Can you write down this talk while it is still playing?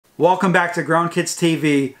Welcome back to Grown Kids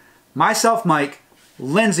TV. Myself, Mike.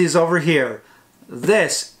 Lindsay's over here.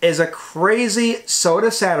 This is a crazy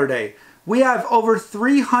soda Saturday. We have over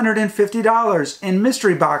 $350 in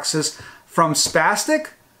mystery boxes from Spastic,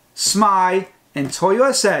 Smye, and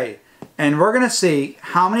ToyUSA. And we're going to see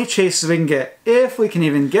how many chases we can get, if we can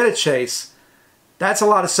even get a chase. That's a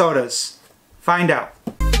lot of sodas. Find out.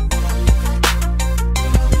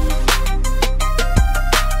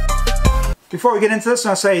 Before we get into this, I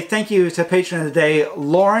want to say thank you to Patron of the Day,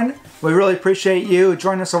 Lauren. We really appreciate you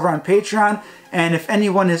joining us over on Patreon. And if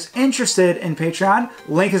anyone is interested in Patreon,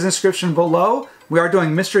 link is in the description below. We are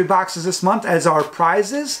doing mystery boxes this month as our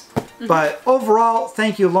prizes. But overall,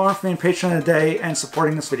 thank you, Lauren, for being Patron of the Day and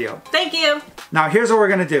supporting this video. Thank you. Now, here's what we're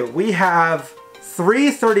going to do. We have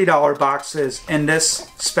three $30 boxes in this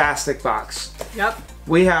Spastic box. Yep.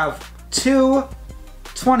 We have two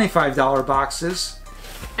 $25 boxes.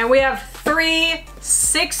 And we have three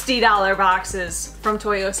 $60 boxes from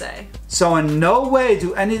ToyUSA. So in no way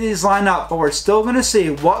do any of these line up, but we're still going to see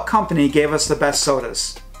what company gave us the best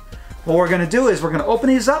sodas. What we're going to do is we're going to open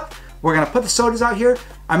these up. We're going to put the sodas out here.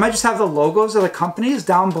 I might just have the logos of the companies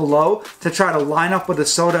down below to try to line up with the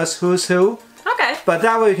sodas who's who. Okay. But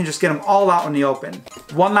that way we can just get them all out in the open.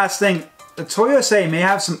 One last thing. The ToyUSA may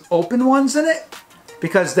have some open ones in it,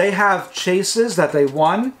 because they have chases that they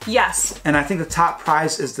won. Yes. And I think the top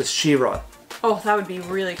prize is the She-Ra. Oh, that would be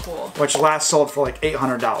really cool. Which last sold for like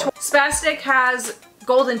 $800. Spastic has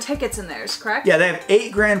golden tickets in theirs, correct? Yeah, they have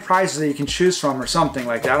 8 grand prizes that you can choose from or something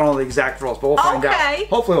like that. I don't know the exact rules, but we'll find out.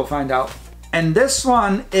 Hopefully we'll find out. And this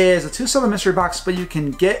one is a 2-soda mystery box, but you can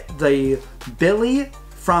get the Billy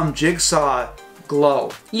from Jigsaw Glow.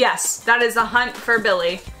 Yes, that is a hunt for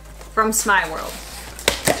Billy from smeyeworld.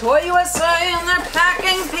 ToyUSA and they're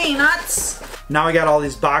packing peanuts. Now we got all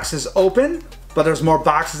these boxes open, but there's more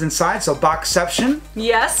boxes inside, so boxception.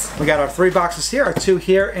 Yes. We got our 3 boxes here, our 2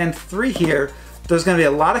 here, and 3 here. There's going to be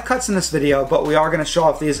a lot of cuts in this video, but we are going to show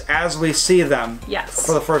off these as we see them. Yes.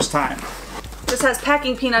 For the first time. This has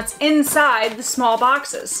packing peanuts inside the small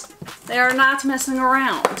boxes. They are not messing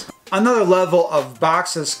around. Another level of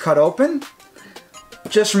boxes cut open.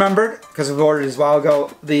 Just remembered, because we've ordered these a while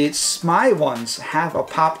ago, the Smye ones have a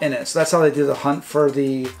pop in it. So that's how they do the hunt for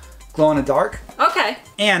the glow in the dark. Okay.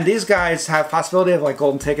 And these guys have possibility of like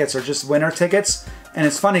golden tickets or just winner tickets. And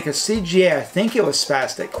it's funny because CGA, I think it was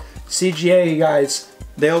Spastic. CGA, you guys,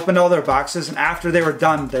 they opened all their boxes, and after they were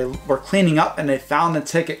done, they were cleaning up and they found the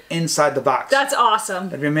ticket inside the box. That's awesome.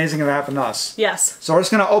 That'd be amazing if it happened to us. Yes. So we're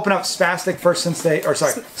just going to open up Spastic first since they, or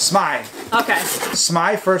sorry, Smye. Okay.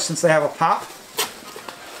 Smye first since they have a pop.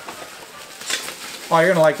 Oh,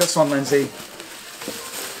 you're going to like this one, Lindsay.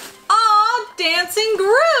 Oh, Dancing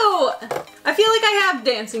Groot. I feel like I have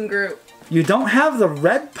Dancing Groot. You don't have the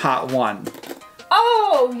red pot one.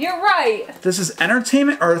 Oh, you're right. This is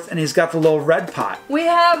Entertainment Earth, and he's got the little red pot. We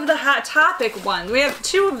have the Hot Topic one. We have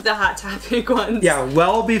 2 of the Hot Topic ones. Yeah,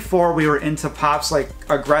 well before we were into pops like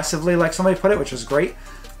aggressively, like somebody put it, which was great.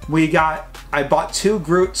 I bought 2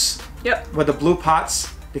 Groots. Yep. With the blue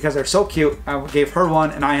pots because they're so cute. I gave her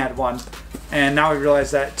one and I had one. And now we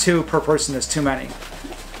realize that 2 per person is too many.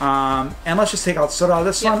 And let's just take out soda out of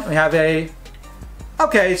this one. We have a...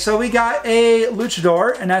 Okay, so we got a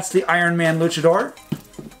luchador, and that's the Iron Man luchador.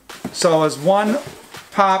 So it was 1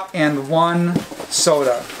 pop and 1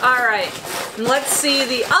 soda. Alright, let's see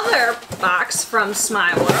the other box from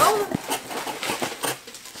smeyeworld.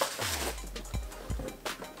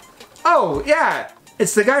 Oh, yeah!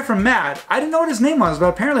 It's the guy from Mad. I didn't know what his name was, but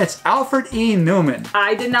apparently it's Alfred E. Newman.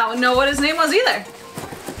 I did not know what his name was either.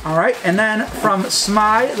 Alright, and then from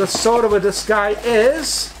Smye, the soda with this guy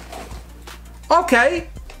is... Okay.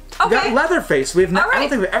 We got Leatherface. I don't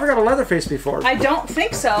think we've ever got a Leatherface before. I don't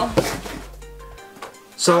think so.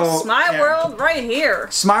 So smeyeworld right here.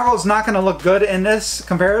 smeyeworld's not going to look good in this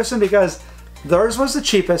comparison because theirs was the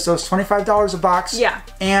cheapest. So it's $25 a box. Yeah.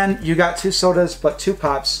 And you got 2 sodas, but 2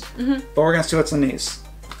 pops. But we're going to see what's in these.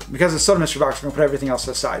 Because it's soda mystery box, we're going to put everything else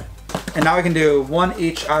aside. And now we can do 1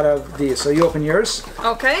 each out of these. So you open yours.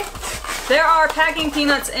 Okay. There are packing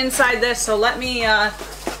peanuts inside this, so let me...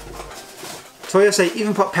 ToyUSA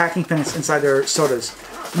even put packing peanuts inside their sodas.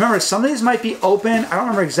 Remember, some of these might be open. I don't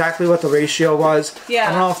remember exactly what the ratio was. Yeah.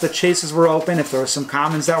 I don't know if the chases were open, if there were some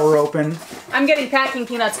commons that were open. I'm getting packing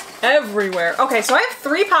peanuts everywhere. Okay, so I have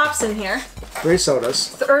 3 pops in here. 3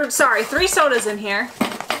 sodas. 3 sodas in here.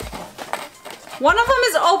 One of them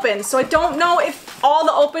is open, so I don't know if all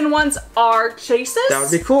the open ones are chases. That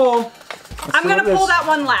would be cool. I'm gonna pull that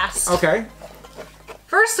one last. Okay.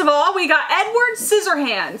 First of all, we got Edward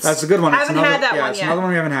Scissorhands. That's a good one. I haven't had that one it's yet. another one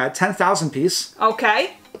we haven't had. 10,000 piece.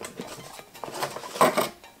 Okay.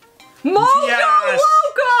 Mojo Yes.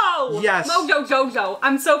 Loco! Yes. Mojo Jojo.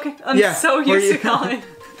 I'm so Yeah, so used to calling it.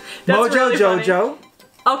 That's Mojo really funny. Jojo.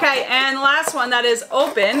 Okay, and the last one that is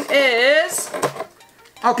open is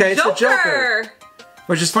Okay, it's Joker. the Joker.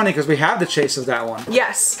 Which is funny because we have the chase of that one.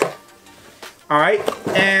 Yes. All right,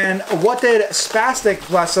 and what did Spastic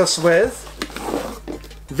bless us with?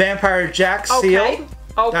 Vampire Jack sealed.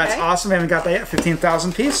 Okay. That's awesome. We haven't got that yet.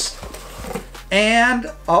 15,000 piece. And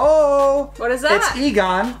oh, What is that? It's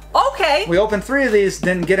Egon. Okay. We opened 3 of these,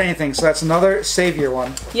 didn't get anything, so that's another savior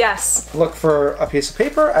one. Yes. Look for a piece of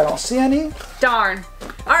paper. I don't see any. Darn.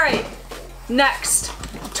 All right. Next,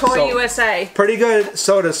 ToyUSA. Pretty good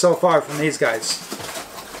sodas so far from these guys.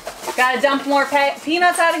 Gotta dump more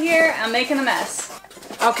peanuts out of here. I'm making a mess.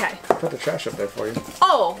 Okay. Put the trash up there for you.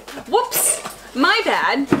 Oh, whoops. My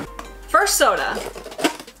bad. First soda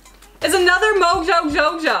is another Mojo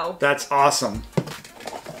Jojo. That's awesome.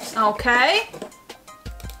 Okay.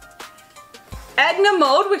 Edna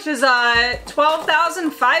Mode, which is a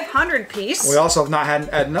 12,500 piece. We also have not had an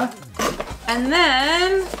Edna. And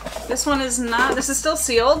then this one is not. This is still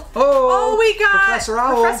sealed. Oh, we got Professor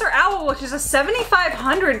Owl. Professor Owl, which is a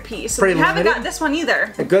 7,500 piece. So Pretty we haven't limited. got this one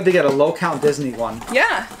either. Good to get a low count Disney one.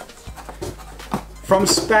 Yeah. From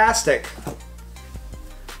Spastic.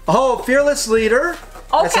 Oh, Fearless Leader.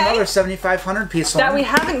 That's Okay. another 7,500 piece one. That we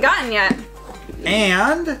haven't gotten yet.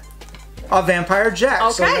 And a Vampire Jack.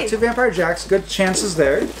 So we Okay. got 2 Vampire Jacks. Good chances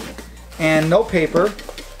there. And no paper.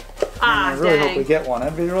 Ah, I really dang. hope we get one.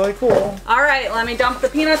 That'd be really cool. All right, let me dump the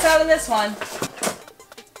peanuts out of this one.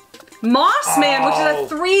 Moss Man, which is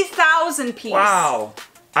a 3,000 piece. Wow.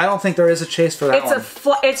 I don't think there is a chase for that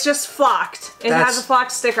one. It's just flocked. It has a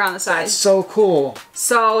flocked sticker on the side. That's so cool.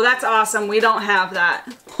 So that's awesome. We don't have that.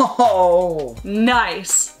 Oh,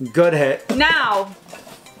 Nice. good hit. Now,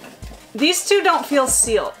 these two don't feel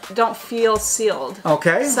sealed.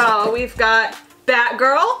 Okay. So we've got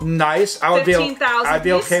Batgirl Nice. I would 15,000 I'd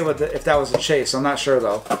be piece. okay with it if that was a chase. I'm not sure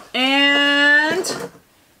though. and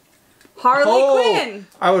Harley Quinn.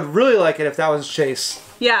 I would really like it if that was a chase.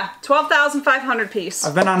 Yeah, 12,500 piece.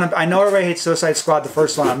 I've been on I know everybody hates Suicide Squad, the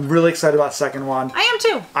first one. I'm really excited about the second one. I am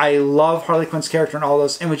too. I love Harley Quinn's character and all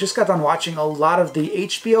those. And we just got done watching a lot of the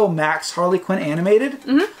HBO Max Harley Quinn animated.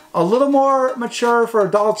 A little more mature for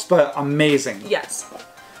adults, but amazing. Yes.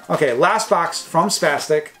 Okay, last box from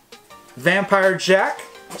Spastic. Vampire Jack.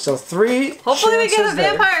 So 3 Hopefully we get a chances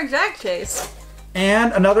there. Vampire Jack chase.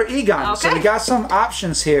 And another Egon. So Okay. we got some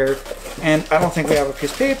options here. And I don't think we have a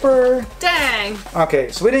piece of paper. Dang.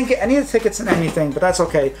 Okay, so we didn't get any of the tickets and anything, but that's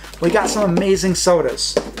okay. We got some amazing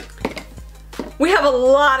sodas. We have a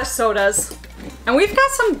lot of sodas. And we've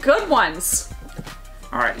got some good ones.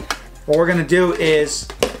 All right, what we're gonna do is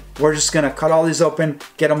we're just gonna cut all these open,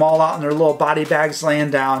 get them all out in their little body bags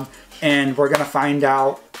laying down, and we're gonna find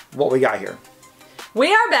out what we got here.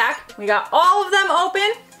 We are back. We got all of them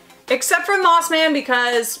open, except for Mossman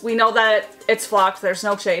because we know that it's flocked. There's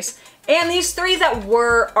no chase. And these 3 that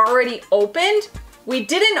were already opened, we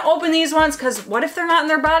didn't open these ones because what if they're not in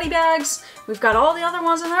their body bags? We've got all the other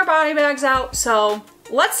ones in their body bags out. So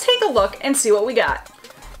let's take a look and see what we got.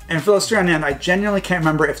 And for those 3 on the end, I genuinely can't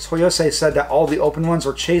remember if ToyUSA said that all the open ones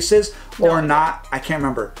were chases or not. I can't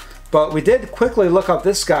remember. But we did quickly look up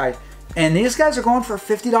this guy, and these guys are going for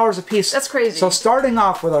 $50 a piece. That's crazy. So starting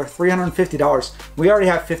off with our $350, we already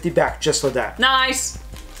have 50 back just with that. Nice.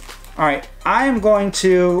 All right, I am going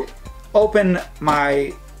to open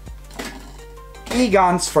my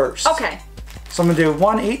Egons first. Okay. So I'm gonna do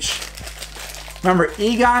 1 each. Remember,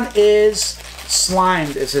 Egon is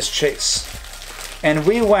slimed is his chase. And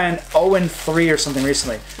we went 0-3 or something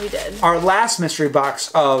recently. We did. Our last mystery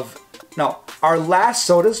box our last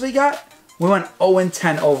sodas we got, we went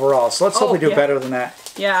 0-10 overall. So let's hope we do better than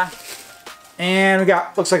that. Yeah. And we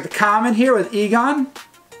got, looks like the common here with Egon.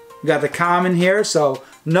 We got the common here, so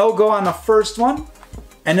no go on the first one.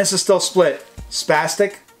 And this is still split.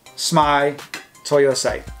 Spastic, Smye,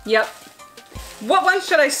 ToyUSA. Yep. What one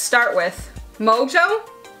should I start with? Mojo?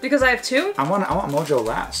 Because I have 2? I want Mojo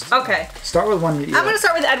last. Okay. Start with one. I'm going to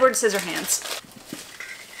start with Edward Scissorhands.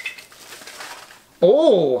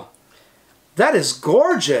 Oh, that is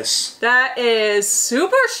gorgeous. That is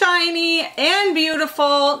super shiny and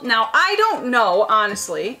beautiful. Now, I don't know,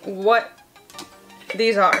 honestly, what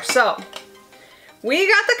these are. So, we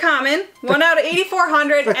got the common, 1 out of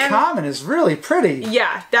 8,400. The common is really pretty.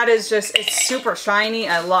 Yeah, that is just, it's super shiny.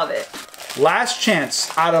 I love it. Last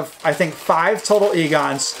chance out of, I think, 5 total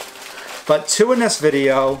Egons, but 2 in this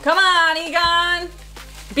video. Come on, Egon.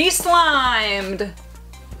 Be slimed.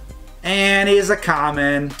 And he's a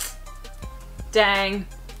common. Dang.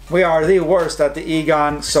 We are the worst at the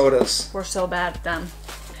Egon sodas. We're so bad at them.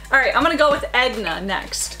 All right, I'm gonna go with Edna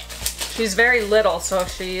next. She's very little, so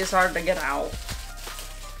she's hard to get out.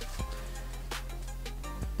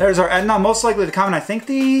 There's our Edna, most likely to comment. I think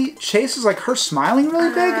the chase is like her smiling really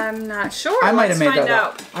big. I'm not sure. I might have made that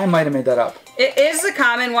out. up. I might have made that up. It is a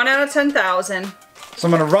common, 1 out of 10,000. So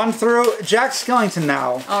I'm gonna run through Jack Skellington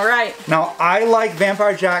now. All right. Now I like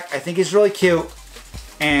Vampire Jack. I think he's really cute.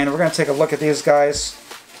 And we're gonna take a look at these guys.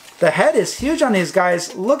 The head is huge on these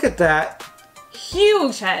guys. Look at that.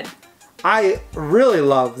 Huge head. I really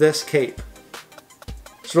love this cape.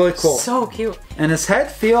 It's really cool. So cute. And his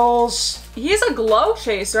head feels... He's a glow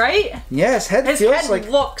chase, right? Yeah, his head feels like...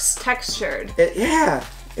 looks textured. Yeah.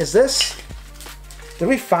 Is this... Did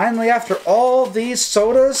we finally, after all these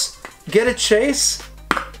sodas, get a chase?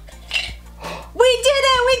 We did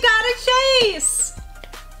it! We got a chase!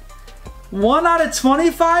 1 out of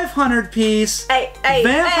 2,500 piece. Hey,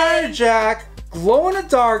 Vampire Jack, glow in the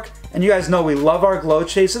dark. And you guys know we love our glow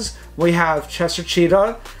chases. We have Chester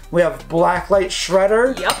Cheetah. We have Blacklight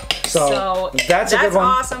Shredder. Yep. So that's a good one.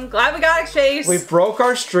 That's awesome. Glad we got a chase. We broke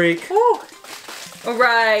our streak. Woo. All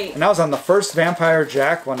right. And that was on the first Vampire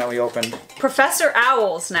Jack one that we opened. Professor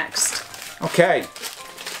Owl's next. Okay.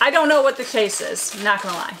 I don't know what the chase is. Not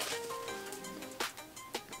gonna lie.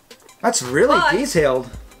 That's really detailed.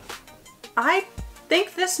 I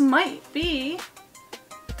think this might be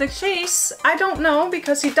the chase. I don't know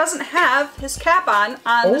because he doesn't have his cap on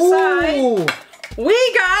the side.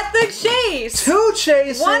 We got the chase. 2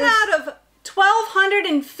 chases. 1 out of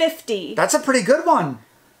 1,250. That's a pretty good one.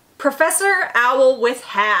 Professor Owl with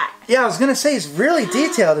hat. Yeah, I was gonna say he's really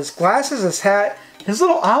detailed. His glasses, his hat, his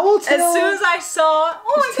little owl tail. As soon as I saw,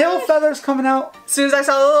 his tail feathers coming out. As soon as I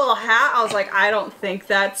saw the little hat, I was like, I don't think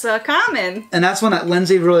that's common. And that's one that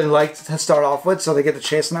Lindsay really liked to start off with, so they get the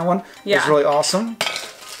chase on that one. Yeah. It's really awesome.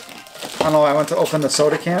 I don't know, I went to open the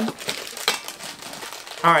soda can.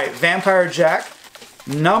 Alright, Vampire Jack.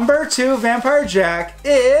 Number 2 Vampire Jack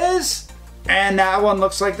is... And that one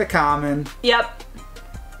looks like the common. Yep.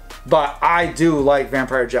 But I do like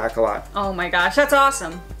Vampire Jack a lot. Oh my gosh, that's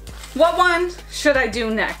awesome. What one should I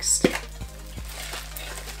do next?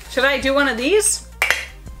 Should I do one of these?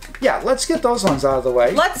 Yeah, let's get those ones out of the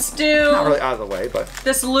way. Let's do... Not really out of the way, but...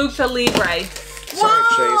 This Lucha Libre. Sorry,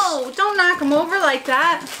 Whoa! Chase. Don't knock him over like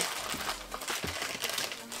that.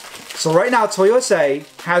 So right now,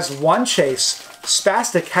 ToyUSA has 1 chase.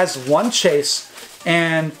 Spastic has 1 chase.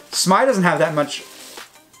 And Smye doesn't have that much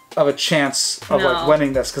of a chance of like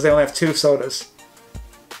winning this because they only have 2 sodas.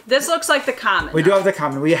 This looks like the common. We do have the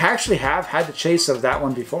common. We actually have had the chase of that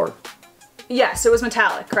one before. Yes, it was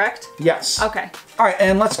metallic, correct? Yes. Okay. All right,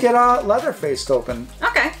 and let's get Leatherface open.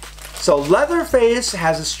 Okay. So Leatherface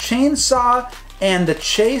has his chainsaw and the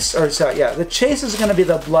chase, or so yeah, the chase is going to be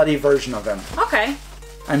the bloody version of him. Okay.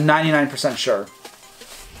 I'm 99% sure.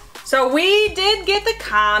 So we did get the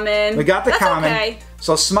common. We got the common. Okay.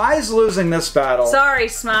 So Smye's losing this battle. Sorry,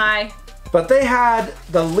 Smye. But they had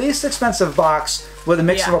the least expensive box with a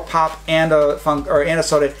mix of a pop and a and a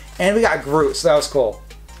soda, and we got Groot, so that was cool.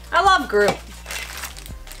 I love Groot.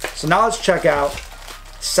 So now let's check out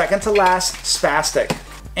second to last Spastic,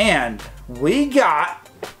 and we got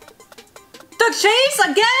the chase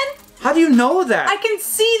again. How do you know that? I can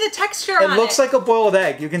see the texture on it. It looks like a boiled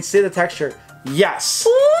egg. You can see the texture. Yes.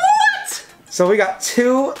 What? So we got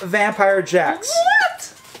 2 Vampire Jacks.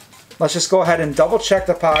 What? Let's just go ahead and double check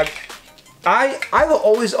the pog. I will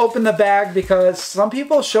always open the bag because some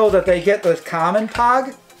people show that they get the common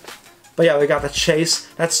pog. But yeah, we got the chase.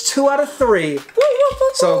 That's 2 out of 3.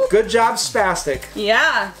 So good job, Spastic.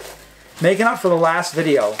 Yeah. Making up for the last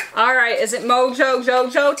video. All right, is it Mojo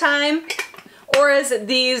Jojo time? Or is it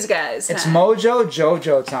these guys time? It's Mojo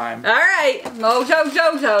Jojo time. All right, Mojo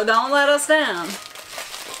Jojo, don't let us down.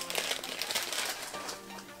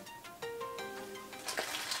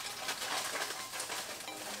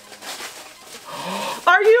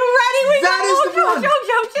 Are you ready? We got Mojo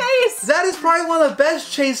Jojo chase. That is probably one of the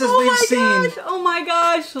best chases we've seen. Oh my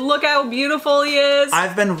gosh, look how beautiful he is.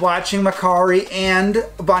 I've been watching Macari and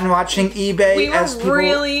been watching eBay. We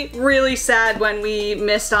were really sad when we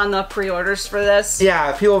missed on the pre-orders for this.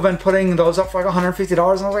 Yeah, people have been putting those up for like $150 and I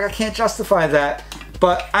was like, I can't justify that.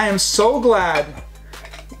 But I am so glad.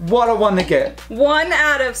 What a one to get. 1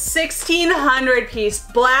 out of 1,600 piece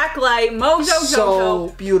Blacklight Mojo Jojo. So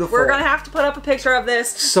beautiful. We're gonna have to put up a picture of this.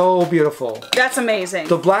 So beautiful. That's amazing.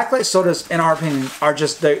 The Blacklight sodas, in our opinion, are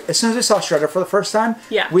just, as soon as we saw Shredder for the first time,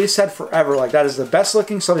 we said forever, like that is the best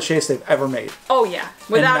looking soda chase they've ever made. Oh yeah,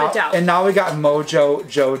 without a doubt. And now we got Mojo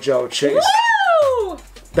Jojo chase. Woo!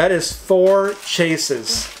 That is 4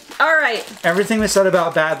 chases. All right. Everything we said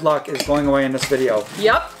about bad luck is going away in this video.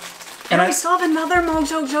 Yep. And we still have another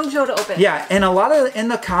Mojo Jojo to open. Yeah, and a lot of, in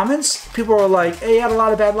the comments, people were like, hey, you had a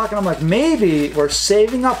lot of bad luck. And I'm like, maybe we're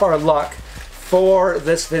saving up our luck for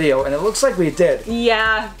this video. And it looks like we did.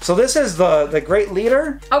 Yeah. So this is the Great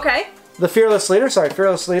Leader. Okay. The Fearless Leader,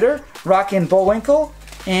 Fearless Leader. Rocky and Bullwinkle.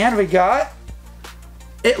 And we got,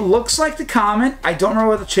 it looks like the common. I don't remember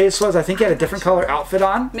what the chase was. I think he had a different color outfit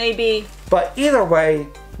on. Maybe. But either way,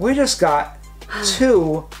 we just got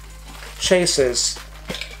 2 chases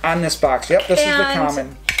on this box. Yep, this is the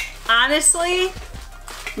common. Honestly,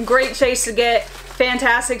 great chase to get.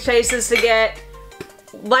 Fantastic chases to get.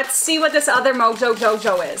 Let's see what this other Mojo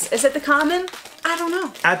Jojo is. Is it the common? I don't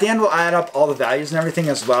know. At the end, we'll add up all the values and everything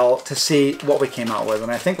as well to see what we came out with,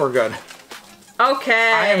 and I think we're good.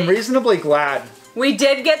 Okay. I am reasonably glad. We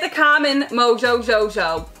did get the common Mojo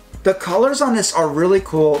Jojo. The colors on this are really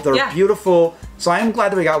cool. They're beautiful. So I am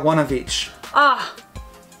glad that we got one of each. Ah.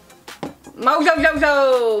 Mojo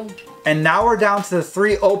Jojo. And now we're down to the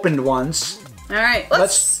 3 opened ones. All right.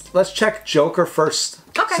 Let's check Joker first.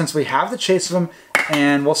 Okay. Since we have the chase of them,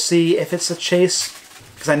 and we'll see if it's a chase.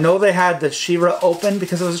 Because I know they had the She-Ra open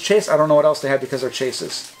because it was a chase. I don't know what else they had because they're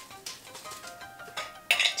chases.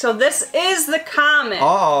 So this is the common.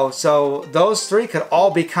 Oh, so those 3 could all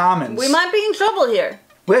be commons. We might be in trouble here.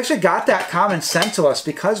 We actually got that common sent to us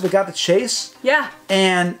because we got the chase. Yeah.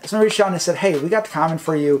 And somebody reached out and they said, hey, we got the common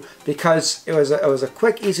for you because it was a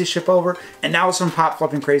quick, easy ship over. And now it's from Pop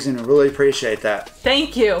Flipping Crazy, and we really appreciate that.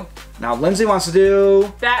 Thank you. Now Lindsay wants to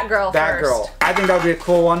do Batgirl first. I think that would be a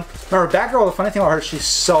cool one. Remember, Batgirl, the funny thing about her, she's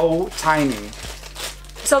so tiny.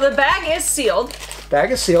 So the bag is sealed.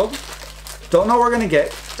 Bag is sealed. Don't know what we're going to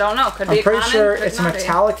get. Don't know. Could be a common. I'm pretty sure could it's a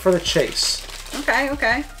metallic for the chase. Okay,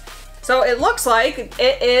 okay. So it looks like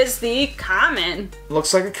it is the common.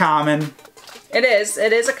 Looks like a common. It is.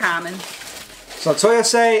 It is a common. So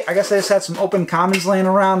ToyUSA, I guess they just had some open commons laying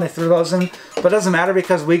around. They threw those in. But it doesn't matter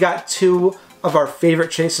because we got 2 of our favorite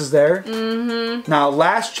chases there. Mm-hmm. Now,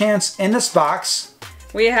 last chance in this box.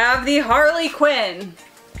 We have the Harley Quinn.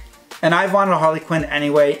 And I've wanted a Harley Quinn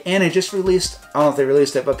anyway. And it just released, I don't know if they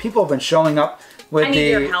released it, but people have been showing up with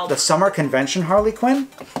the summer convention Harley Quinn.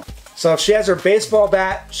 So if she has her baseball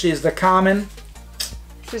bat, she's the common.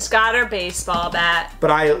 She's got her baseball bat. But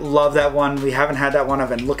I love that one. We haven't had that one. I've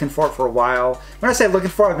been looking for it for a while. When I say looking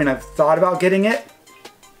for it, I mean I've thought about getting it,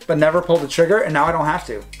 but never pulled the trigger, and now I don't have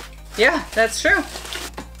to. Yeah, that's true.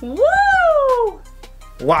 Woo!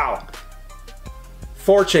 Wow.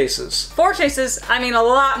 4 chases. 4 chases. I mean, a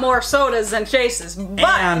lot more sodas than chases, but...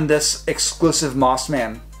 And this exclusive Moss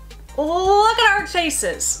Man. Look at our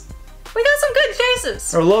chases. We got some good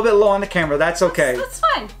chases. They're a little bit low on the camera. That's okay. That's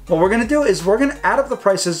fine. What we're going to do is we're going to add up the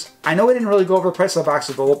prices. I know we didn't really go over the price of the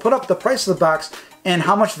boxes, but we'll put up the price of the box and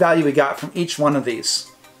how much value we got from each one of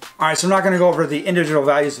these. All right, so I'm not going to go over the individual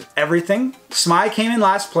values of everything. Smye came in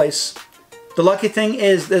last place. The lucky thing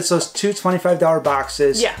is it's those 2 $25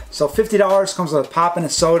 boxes. Yeah. So $50 comes with a pop and a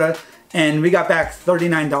soda, and we got back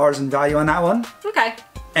 $39 in value on that one. Okay.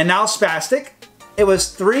 And now Spastic. It was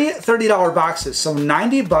 3 $30 boxes, so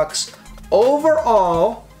 90 bucks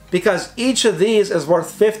overall, because each of these is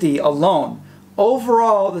worth $50 alone.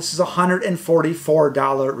 Overall, this is a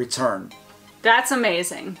 $144 return. That's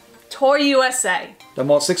amazing. ToyUSA. The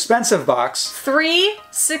most expensive box. 3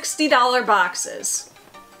 $60 boxes.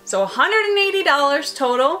 So $180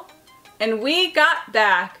 total, and we got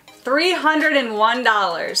back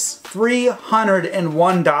 $301.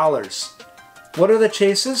 $301. What are the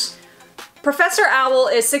chases? Professor Owl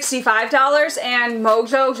is $65 and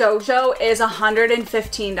Mojo Jojo is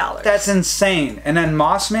 $115. That's insane. And then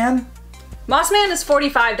Mossman? Mossman is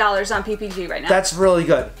 $45 on PPG right now. That's really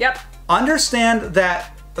good. Yep. Understand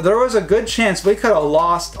that there was a good chance we could have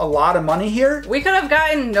lost a lot of money here. We could have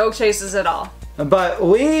gotten no chases at all. But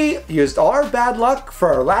we used all our bad luck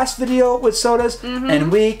for our last video with sodas,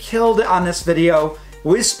 and we killed it on this video.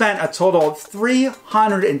 We spent a total of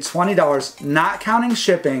 $320, not counting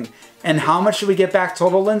shipping. And how much did we get back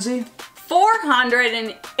total, Lindsay?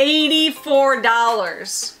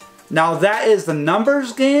 $484. Now that is the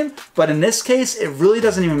numbers game, but in this case, it really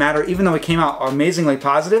doesn't even matter, even though we came out amazingly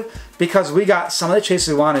positive, because we got some of the chases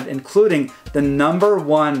we wanted, including the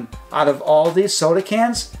 #1 out of all these soda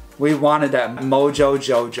cans. We wanted that Mojo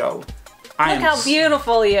Jojo. Look how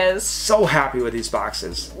beautiful he is. So happy with these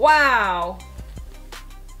boxes. Wow.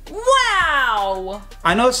 Wow!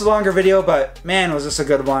 I know it's a longer video, but man, was this a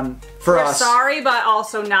good one for us. We're sorry, but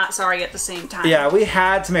also not sorry at the same time. Yeah, we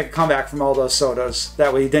had to make a comeback from all those sodas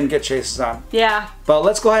that we didn't get chases on. Yeah. But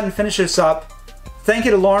let's go ahead and finish this up. Thank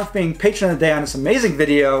you to Lauren for being patron of the day on this amazing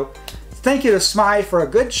video. Thank you to Smye for a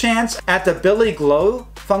good chance at the Billy Glow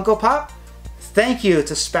Funko Pop. thank you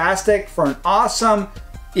to Spastic for an awesome,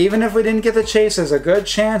 even if we didn't get the chases, a good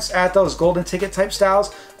chance at those golden ticket type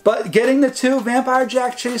styles. But getting the 2 Vampire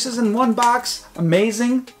Jack chases in one box,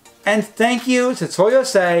 amazing. And thank you to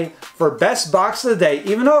ToyUSA for best box of the day,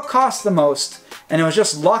 even though it cost the most. And it was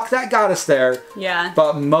just luck that got us there. Yeah.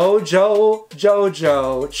 But Mojo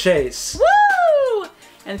Jojo Chase. Woo!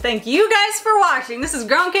 And thank you guys for watching. This is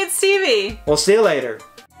Grown Kids TV. We'll see you later.